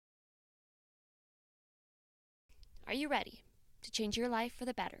Are you ready to change your life for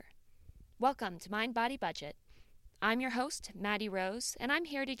the better? Welcome to Mind Body Budget. I'm your host, Maddie Rose, and I'm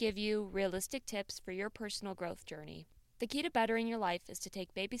here to give you realistic tips for your personal growth journey. The key to bettering your life is to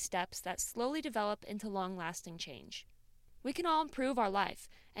take baby steps that slowly develop into long-lasting change. We can all improve our life,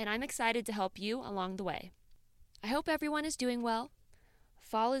 and I'm excited to help you along the way. I hope everyone is doing well.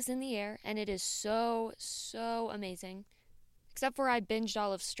 Fall is in the air, and it is so amazing. Except for I binged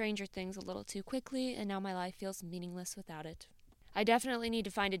all of Stranger Things a little too quickly, and now my life feels meaningless without it. I definitely need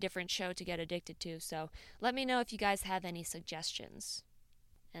to find a different show to get addicted to, so let me know if you guys have any suggestions.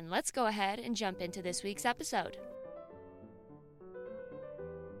 And let's go ahead and jump into this week's episode.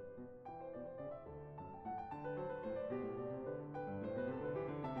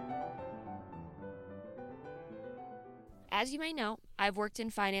 As you may know, I've worked in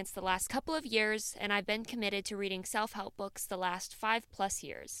finance the last couple of years, and I've been committed to reading self-help books the last 5+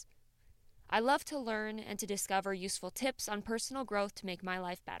 years. I love to learn and to discover useful tips on personal growth to make my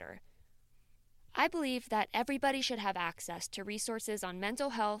life better. I believe that everybody should have access to resources on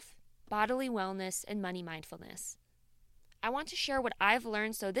mental health, bodily wellness, and money mindfulness. I want to share what I've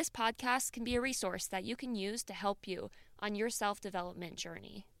learned so this podcast can be a resource that you can use to help you on your self-development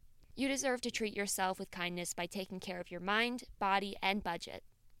journey. You deserve to treat yourself with kindness by taking care of your mind, body, and budget.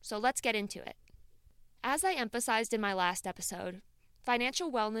 So let's get into it. As I emphasized in my last episode, financial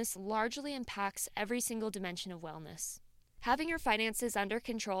wellness largely impacts every single dimension of wellness. Having your finances under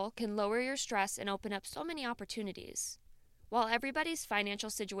control can lower your stress and open up so many opportunities. While everybody's financial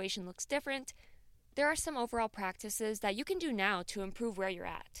situation looks different, there are some overall practices that you can do now to improve where you're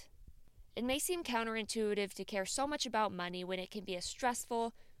at. It may seem counterintuitive to care so much about money when it can be a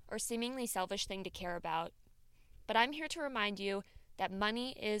stressful or seemingly selfish thing to care about. But I'm here to remind you that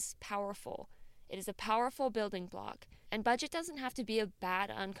money is powerful. It is a powerful building block, and budget doesn't have to be a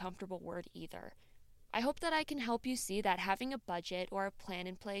bad, uncomfortable word either. I hope that I can help you see that having a budget or a plan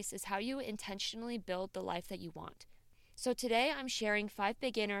in place is how you intentionally build the life that you want. So today I'm sharing 5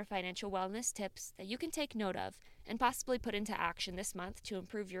 beginner financial wellness tips that you can take note of and possibly put into action this month to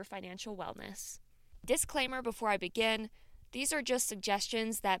improve your financial wellness. Disclaimer before I begin, these are just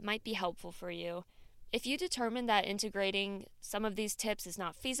suggestions that might be helpful for you. If you determine that integrating some of these tips is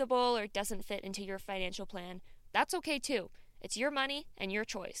not feasible or doesn't fit into your financial plan, that's okay too. It's your money and your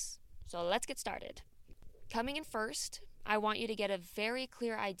choice. So let's get started. Coming in first, I want you to get a very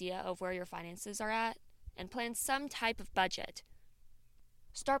clear idea of where your finances are at and plan some type of budget.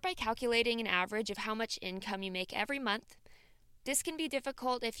 Start by calculating an average of how much income you make every month. This can be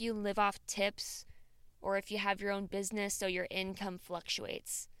difficult if you live off tips or if you have your own business so your income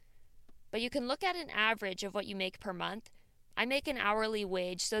fluctuates. But you can look at an average of what you make per month. I make an hourly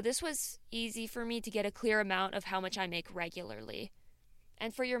wage, so this was easy for me to get a clear amount of how much I make regularly.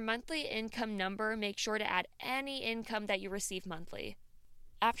 And for your monthly income number, make sure to add any income that you receive monthly.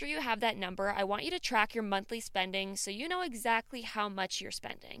 After you have that number, I want you to track your monthly spending so you know exactly how much you're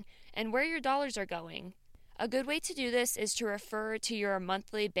spending and where your dollars are going. A good way to do this is to refer to your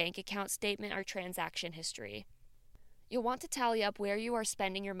monthly bank account statement or transaction history. You'll want to tally up where you are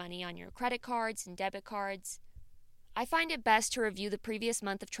spending your money on your credit cards and debit cards. I find it best to review the previous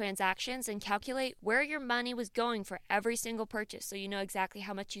month of transactions and calculate where your money was going for every single purchase so you know exactly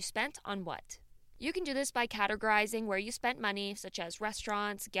how much you spent on what. You can do this by categorizing where you spent money, such as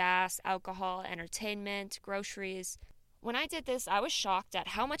restaurants, gas, alcohol, entertainment, groceries. When I did this, I was shocked at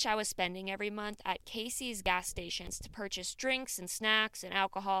how much I was spending every month at Casey's gas stations to purchase drinks and snacks and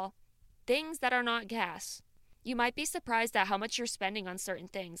alcohol, things that are not gas. You might be surprised at how much you're spending on certain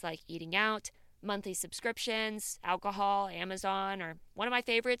things like eating out, monthly subscriptions, alcohol, Amazon, or one of my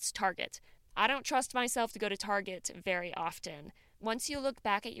favorites, Target. I don't trust myself to go to Target very often. Once you look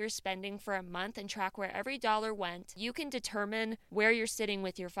back at your spending for a month and track where every dollar went, you can determine where you're sitting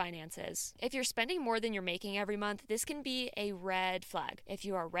with your finances. If you're spending more than you're making every month, this can be a red flag. If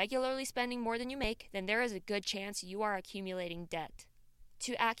you are regularly spending more than you make, then there is a good chance you are accumulating debt.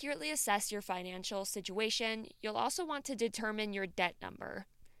 To accurately assess your financial situation, you'll also want to determine your debt number.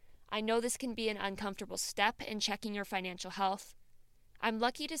 I know this can be an uncomfortable step in checking your financial health. I'm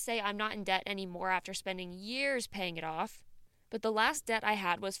lucky to say I'm not in debt anymore after spending years paying it off. But the last debt I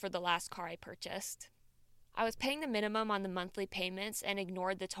had was for the last car I purchased. I was paying the minimum on the monthly payments and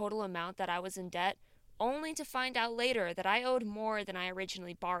ignored the total amount that I was in debt, only to find out later that I owed more than I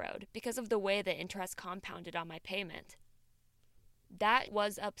originally borrowed because of the way the interest compounded on my payment. That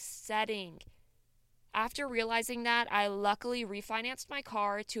was upsetting. After realizing that, I luckily refinanced my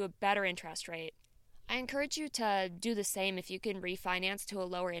car to a better interest rate. I encourage you to do the same if you can refinance to a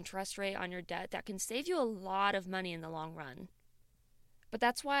lower interest rate on your debt. That can save you a lot of money in the long run. But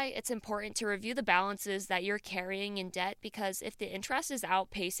that's why it's important to review the balances that you're carrying in debt, because if the interest is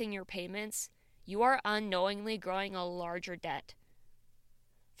outpacing your payments, you are unknowingly growing a larger debt.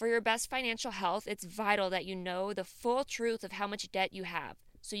 For your best financial health, it's vital that you know the full truth of how much debt you have,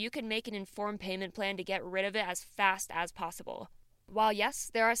 so you can make an informed payment plan to get rid of it as fast as possible. While yes,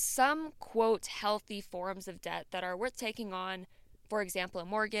 there are some, quote, healthy forms of debt that are worth taking on, for example, a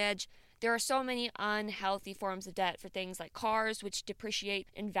mortgage, there are so many unhealthy forms of debt for things like cars, which depreciate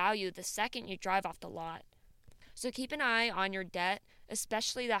in value the second you drive off the lot. So keep an eye on your debt,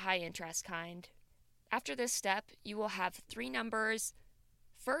 especially the high interest kind. After this step, you will have 3 numbers.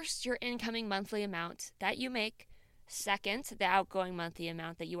 First, your incoming monthly amount that you make. Second, the outgoing monthly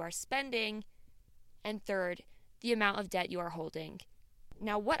amount that you are spending. And third, the amount of debt you are holding.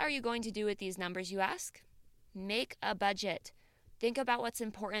 Now, what are you going to do with these numbers, you ask? Make a budget. Think about what's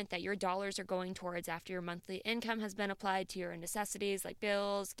important that your dollars are going towards after your monthly income has been applied to your necessities like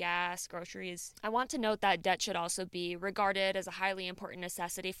bills, gas, groceries. I want to note that debt should also be regarded as a highly important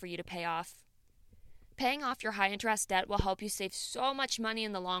necessity for you to pay off. Paying off your high interest debt will help you save so much money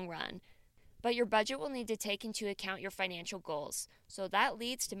in the long run, but your budget will need to take into account your financial goals. So that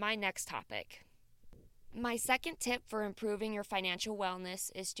leads to my next topic. My second tip for improving your financial wellness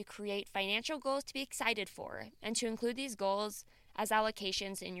is to create financial goals to be excited for, and to include these goals as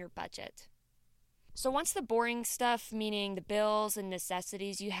allocations in your budget. So once the boring stuff, meaning the bills and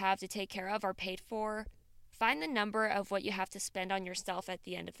necessities you have to take care of, are paid for, find the number of what you have to spend on yourself at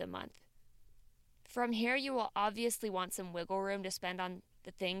the end of the month. From here, you will obviously want some wiggle room to spend on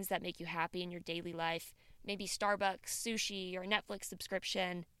the things that make you happy in your daily life, maybe Starbucks, sushi, or Netflix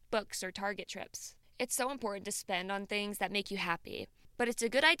subscription, books, or Target trips. It's so important to spend on things that make you happy, but it's a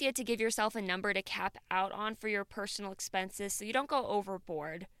good idea to give yourself a number to cap out on for your personal expenses so you don't go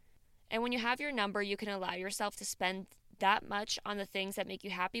overboard. And when you have your number, you can allow yourself to spend that much on the things that make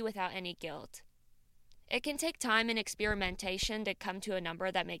you happy without any guilt. It can take time and experimentation to come to a number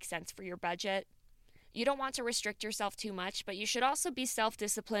that makes sense for your budget. You don't want to restrict yourself too much, but you should also be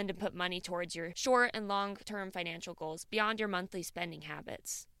self-disciplined and put money towards your short and long-term financial goals beyond your monthly spending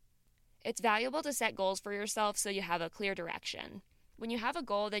habits. It's valuable to set goals for yourself so you have a clear direction. When you have a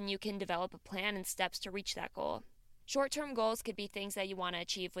goal, then you can develop a plan and steps to reach that goal. Short-term goals could be things that you want to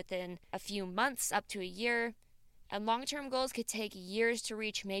achieve within a few months up to a year, and long-term goals could take years to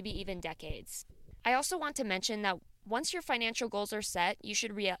reach, maybe even decades. I also want to mention that once your financial goals are set, you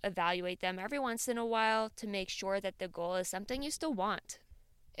should reevaluate them every once in a while to make sure that the goal is something you still want.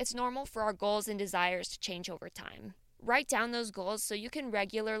 It's normal for our goals and desires to change over time. Write down those goals so you can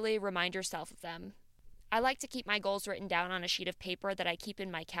regularly remind yourself of them. I like to keep my goals written down on a sheet of paper that I keep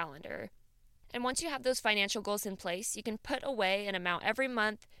in my calendar. And once you have those financial goals in place, you can put away an amount every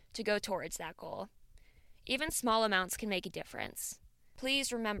month to go towards that goal. Even small amounts can make a difference.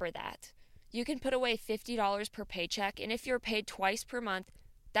 Please remember that. You can put away $50 per paycheck, and if you're paid twice per month,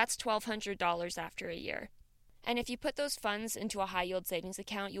 that's $1,200 after a year. And if you put those funds into a high-yield savings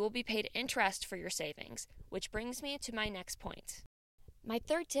account, you will be paid interest for your savings, which brings me to my next point. My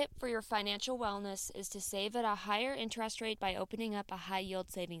third tip for your financial wellness is to save at a higher interest rate by opening up a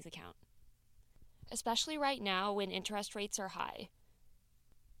high-yield savings account, especially right now when interest rates are high.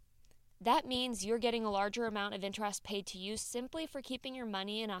 That means you're getting a larger amount of interest paid to you simply for keeping your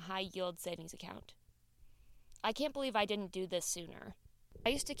money in a high-yield savings account. I can't believe I didn't do this sooner. I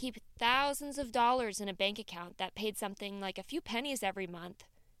used to keep thousands of dollars in a bank account that paid something like a few pennies every month.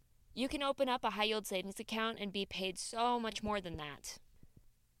 You can open up a high-yield savings account and be paid so much more than that.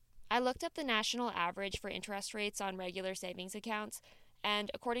 I looked up the national average for interest rates on regular savings accounts,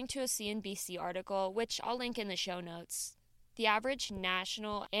 and according to a CNBC article, which I'll link in the show notes, the average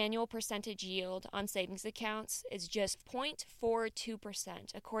national annual percentage yield on savings accounts is just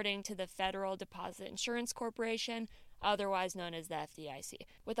 0.42%, according to the Federal Deposit Insurance Corporation, otherwise known as the FDIC.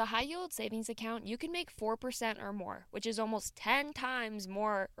 With a high-yield savings account, you can make 4% or more, which is almost 10 times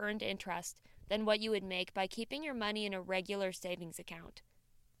more earned interest than what you would make by keeping your money in a regular savings account.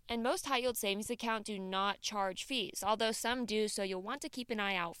 And most high-yield savings accounts do not charge fees, although some do, so you'll want to keep an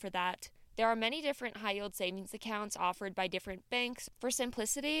eye out for that. There are many different high-yield savings accounts offered by different banks. For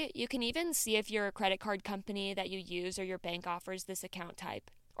simplicity, you can even see if your credit card company that you use or your bank offers this account type.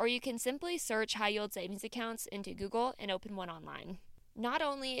 Or you can simply search high-yield savings accounts into Google and open one online. Not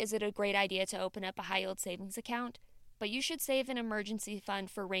only is it a great idea to open up a high-yield savings account, but you should save an emergency fund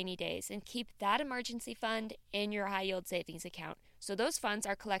for rainy days and keep that emergency fund in your high-yield savings account, so those funds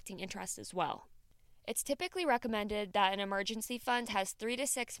are collecting interest as well. It's typically recommended that an emergency fund has 3 to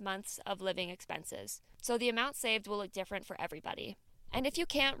 6 months of living expenses, so the amount saved will look different for everybody. And if you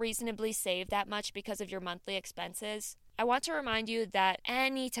can't reasonably save that much because of your monthly expenses, I want to remind you that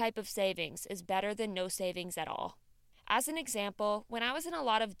any type of savings is better than no savings at all. As an example, when I was in a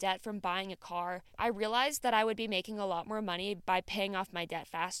lot of debt from buying a car, I realized that I would be making a lot more money by paying off my debt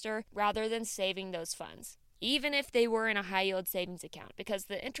faster rather than saving those funds, even if they were in a high-yield savings account, because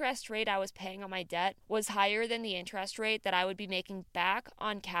the interest rate I was paying on my debt was higher than the interest rate that I would be making back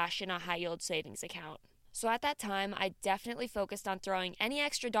on cash in a high-yield savings account. So at that time, I definitely focused on throwing any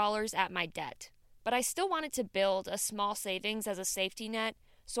extra dollars at my debt. But I still wanted to build a small savings as a safety net,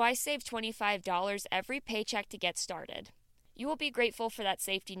 so I saved $25 every paycheck to get started. You will be grateful for that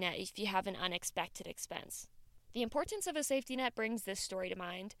safety net if you have an unexpected expense. The importance of a safety net brings this story to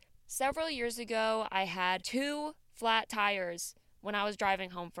mind. Several years ago, I had 2 flat tires when I was driving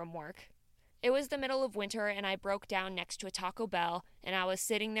home from work. It was the middle of winter and I broke down next to a Taco Bell, and I was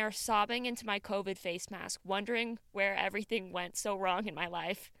sitting there sobbing into my COVID face mask, wondering where everything went so wrong in my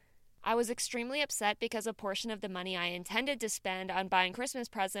life. I was extremely upset because a portion of the money I intended to spend on buying Christmas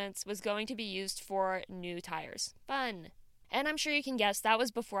presents was going to be used for new tires. Fun. And I'm sure you can guess that was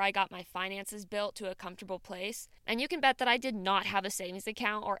before I got my finances built to a comfortable place, and you can bet that I did not have a savings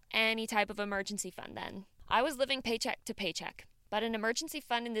account or any type of emergency fund then. I was living paycheck to paycheck, but an emergency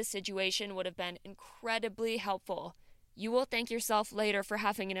fund in this situation would have been incredibly helpful. You will thank yourself later for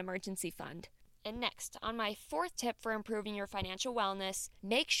having an emergency fund. And next, on my 4th tip for improving your financial wellness,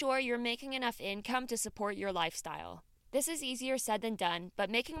 make sure you're making enough income to support your lifestyle. This is easier said than done, but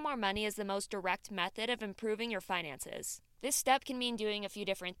making more money is the most direct method of improving your finances. This step can mean doing a few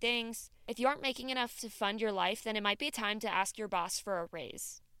different things. If you aren't making enough to fund your life, then it might be time to ask your boss for a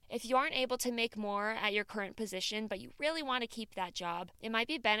raise. If you aren't able to make more at your current position, but you really want to keep that job, it might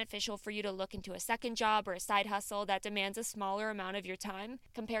be beneficial for you to look into a second job or a side hustle that demands a smaller amount of your time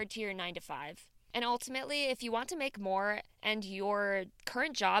compared to your 9 to 5. And ultimately, if you want to make more and your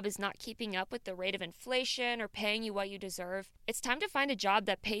current job is not keeping up with the rate of inflation or paying you what you deserve, it's time to find a job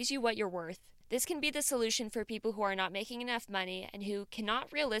that pays you what you're worth. This can be the solution for people who are not making enough money and who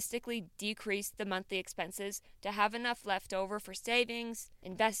cannot realistically decrease the monthly expenses to have enough left over for savings,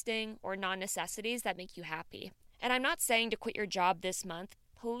 investing, or non-necessities that make you happy. And I'm not saying to quit your job this month.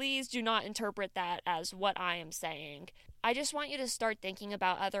 Please do not interpret that as what I am saying. I just want you to start thinking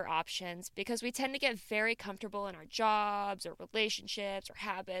about other options because we tend to get very comfortable in our jobs or relationships or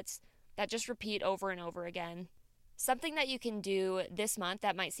habits that just repeat over and over again. Something that you can do this month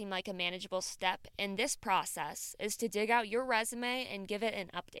that might seem like a manageable step in this process is to dig out your resume and give it an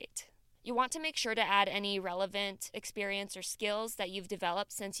update. You want to make sure to add any relevant experience or skills that you've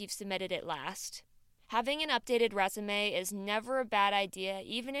developed since you've submitted it last. Having an updated resume is never a bad idea,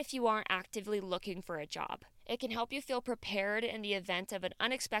 even if you aren't actively looking for a job. It can help you feel prepared in the event of an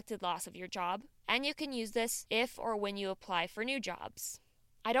unexpected loss of your job, and you can use this if or when you apply for new jobs.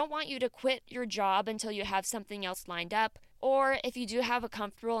 I don't want you to quit your job until you have something else lined up, or if you do have a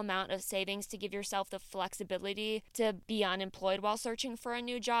comfortable amount of savings to give yourself the flexibility to be unemployed while searching for a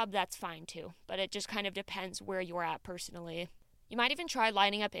new job, that's fine too. But it just kind of depends where you're at personally. You might even try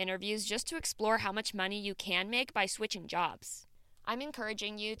lining up interviews just to explore how much money you can make by switching jobs. I'm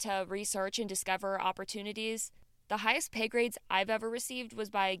encouraging you to research and discover opportunities. The highest pay grades I've ever received was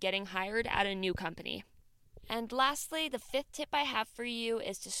by getting hired at a new company. And lastly, the 5th tip I have for you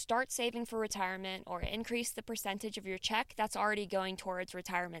is to start saving for retirement or increase the percentage of your check that's already going towards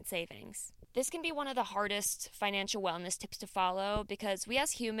retirement savings. This can be one of the hardest financial wellness tips to follow because we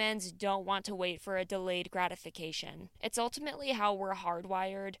as humans don't want to wait for a delayed gratification. It's ultimately how we're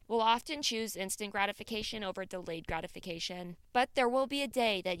hardwired. We'll often choose instant gratification over delayed gratification. But there will be a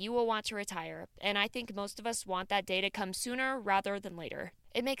day that you will want to retire, and I think most of us want that day to come sooner rather than later.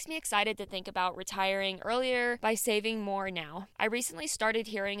 It makes me excited to think about retiring earlier by saving more now. I recently started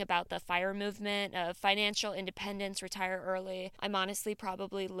hearing about the FIRE movement of financial independence, retire early. I'm honestly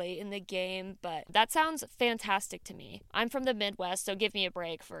probably late in the game, but that sounds fantastic to me. I'm from the Midwest, so give me a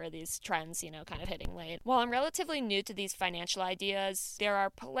break for these trends, kind of hitting late. While I'm relatively new to these financial ideas, there are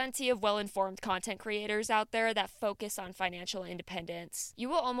plenty of well-informed content creators out there that focus on financial independence. You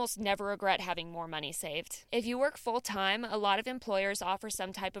will almost never regret having more money saved. If you work full-time, a lot of employers offer some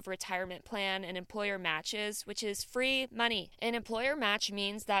type of retirement plan and employer matches, which is free money. An employer match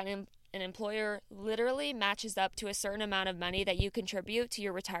means that an employer literally matches up to a certain amount of money that you contribute to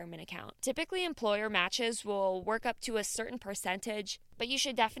your retirement account. Typically, employer matches will work up to a certain percentage, but you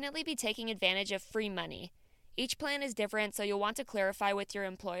should definitely be taking advantage of free money. Each plan is different, so you'll want to clarify with your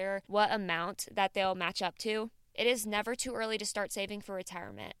employer what amount that they'll match up to. It is never too early to start saving for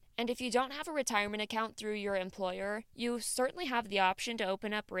retirement. And if you don't have a retirement account through your employer, you certainly have the option to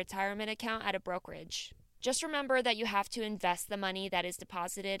open up a retirement account at a brokerage. Just remember that you have to invest the money that is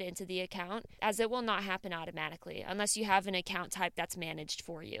deposited into the account, as it will not happen automatically unless you have an account type that's managed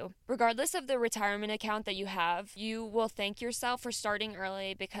for you. Regardless of the retirement account that you have, you will thank yourself for starting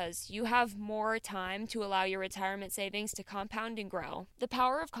early because you have more time to allow your retirement savings to compound and grow. The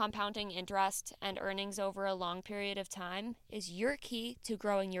power of compounding interest and earnings over a long period of time is your key to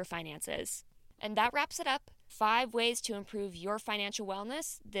growing your finances. And that wraps it up. 5 ways to improve your financial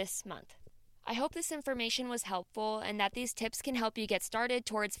wellness this month. I hope this information was helpful and that these tips can help you get started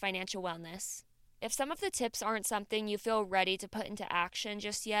towards financial wellness. If some of the tips aren't something you feel ready to put into action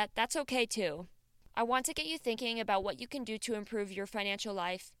just yet, that's okay too. I want to get you thinking about what you can do to improve your financial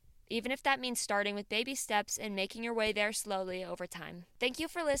life, even if that means starting with baby steps and making your way there slowly over time. Thank you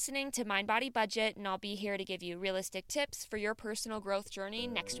for listening to Mind Body Budget, and I'll be here to give you realistic tips for your personal growth journey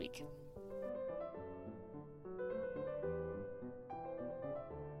next week.